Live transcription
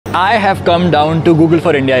I have come down to Google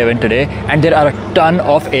for India event today, and there are a ton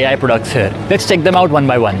of AI products here. Let's check them out one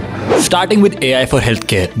by one. Starting with AI for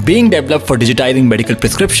healthcare. Being developed for digitizing medical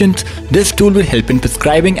prescriptions, this tool will help in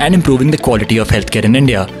prescribing and improving the quality of healthcare in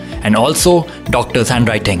India, and also doctors'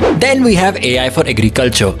 handwriting. Then we have AI for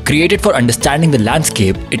agriculture. Created for understanding the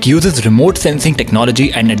landscape, it uses remote sensing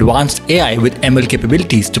technology and advanced AI with ML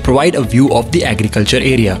capabilities to provide a view of the agriculture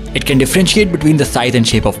area. It can differentiate between the size and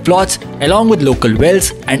shape of plots, along with local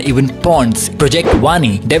wells and even ponds. Project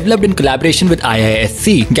Vani, developed in collaboration with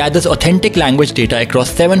IISc, gathers authentic language data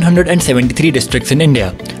across 773 districts in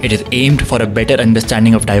India. It is aimed for a better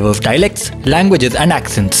understanding of diverse dialects, languages and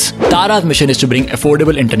accents. Tara's mission is to bring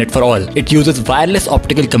affordable internet for all. It uses wireless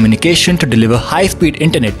optical communication to deliver high-speed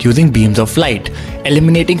internet using beams of light,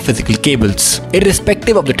 eliminating physical cables,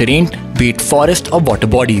 irrespective of the terrain, be it forest or water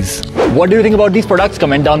bodies. What do you think about these products?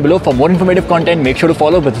 Comment down below. For more informative content, make sure to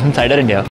follow Business Insider India.